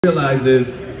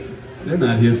Realizes they're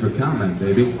not here for comment,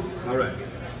 baby. All right.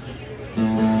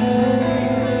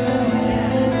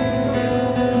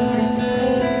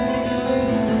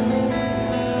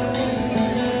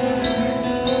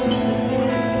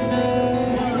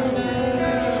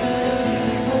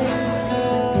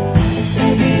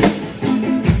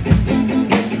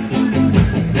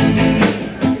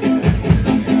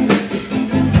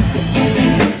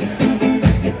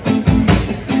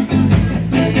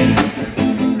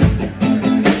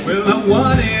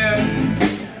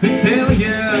 To tell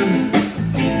you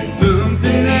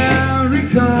something I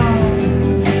recall.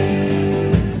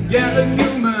 Gallows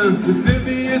humor,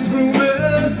 lascivious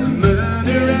rumors, the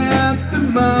murder at the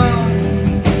mall.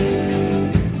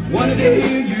 Wanted to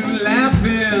hear you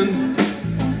laughing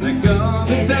like all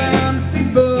the times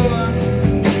before,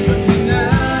 but you're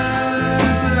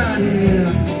not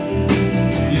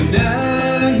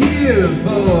here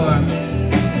for,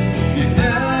 you're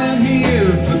not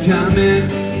here for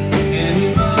comment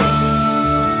anymore.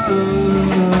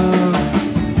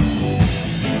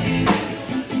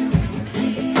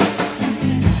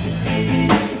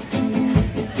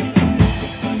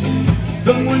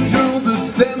 Someone drove a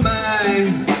semi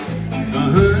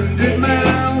 100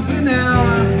 miles an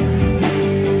hour,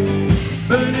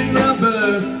 burning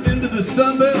rubber into the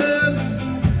suburbs,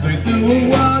 straight through a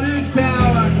water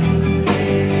tower.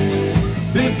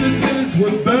 Businesses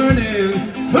were burning,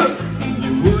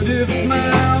 you would have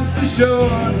smiled for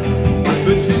sure,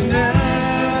 but you're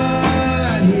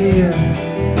not here.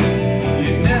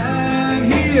 You're not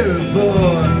here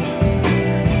for,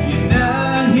 you're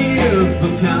not here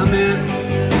for comment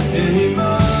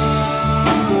anymore.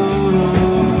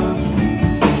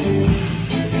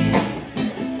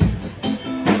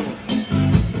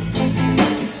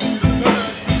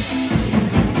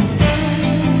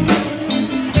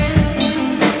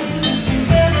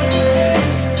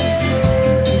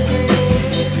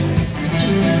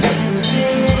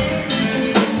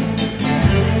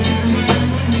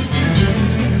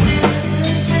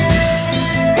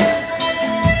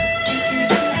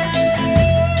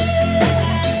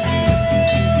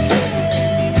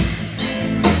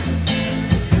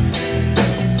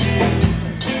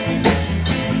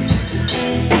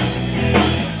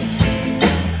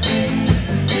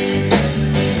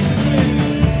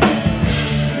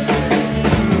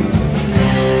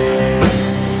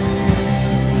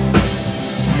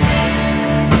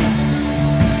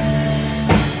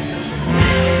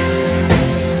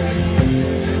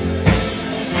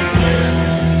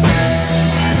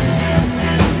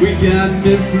 We got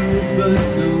missiles but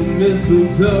no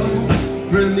mistletoe,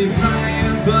 friendly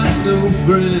fire but no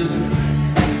friends.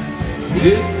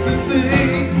 It's the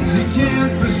things you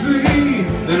can't foresee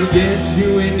that'll get you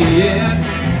in the end.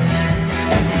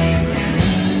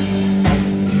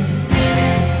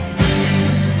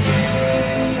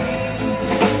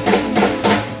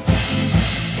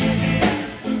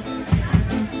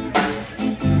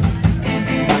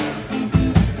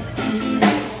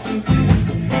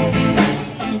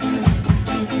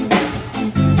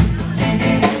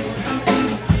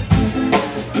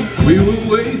 We were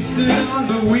wasted on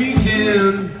the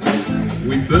weekend,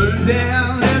 we burned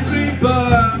down every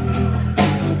bar,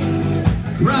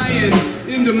 crying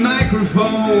into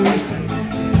microphones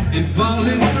and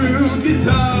falling through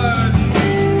guitars.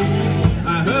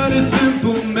 I heard a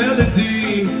simple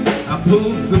melody, I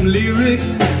pulled some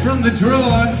lyrics from the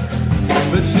drawer,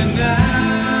 but you're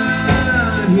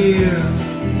not here.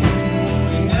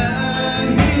 You're not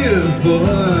here for,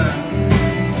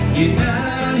 you're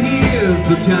not here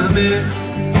for comment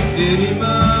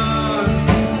anymore,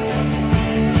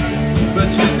 but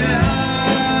you're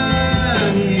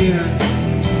not here.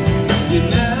 You're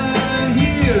not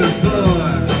here for,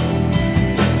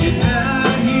 you're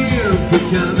not here for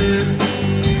comment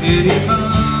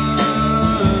anymore.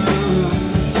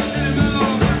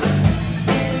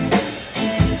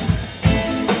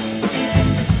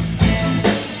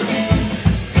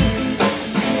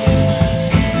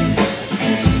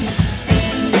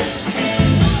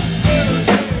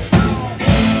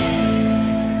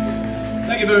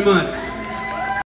 Thank you very much.